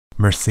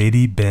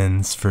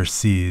Mercedes-Benz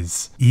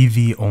foresees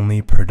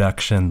EV-only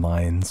production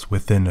lines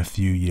within a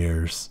few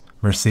years.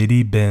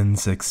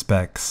 Mercedes-Benz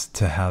expects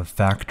to have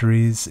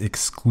factories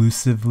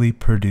exclusively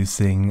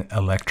producing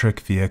electric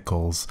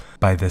vehicles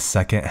by the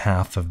second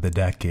half of the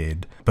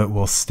decade, but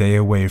will stay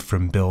away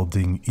from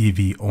building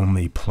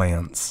EV-only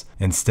plants,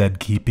 instead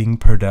keeping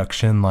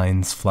production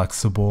lines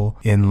flexible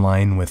in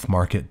line with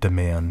market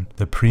demand.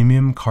 The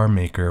premium car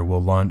maker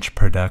will launch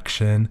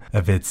production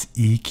of its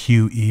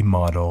EQE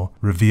model,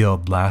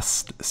 revealed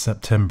last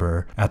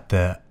September at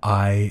the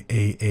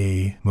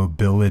IAA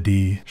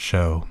Mobility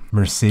Show.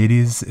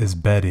 Mercedes is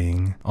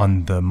betting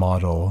on the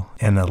model,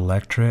 an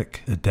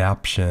electric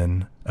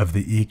adaptation of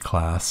the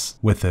E-Class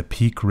with a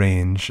peak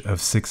range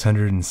of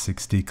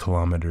 660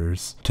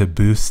 kilometers to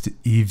boost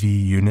EV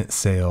unit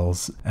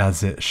sales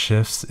as it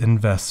shifts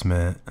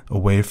investment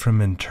away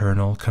from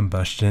internal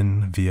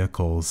combustion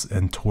vehicles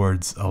and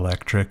towards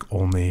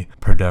electric-only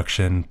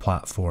production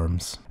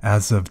platforms.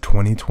 As of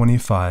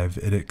 2025,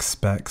 it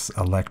expects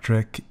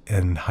electric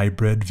and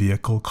hybrid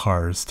vehicle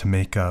cars to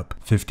make up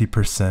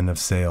 50% of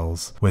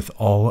sales, with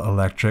all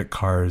electric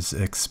cars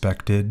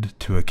expected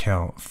to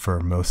account for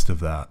most of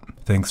that.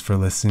 Thanks for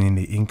listening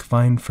to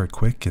Inkvine for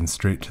quick and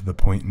straight to the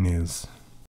point news.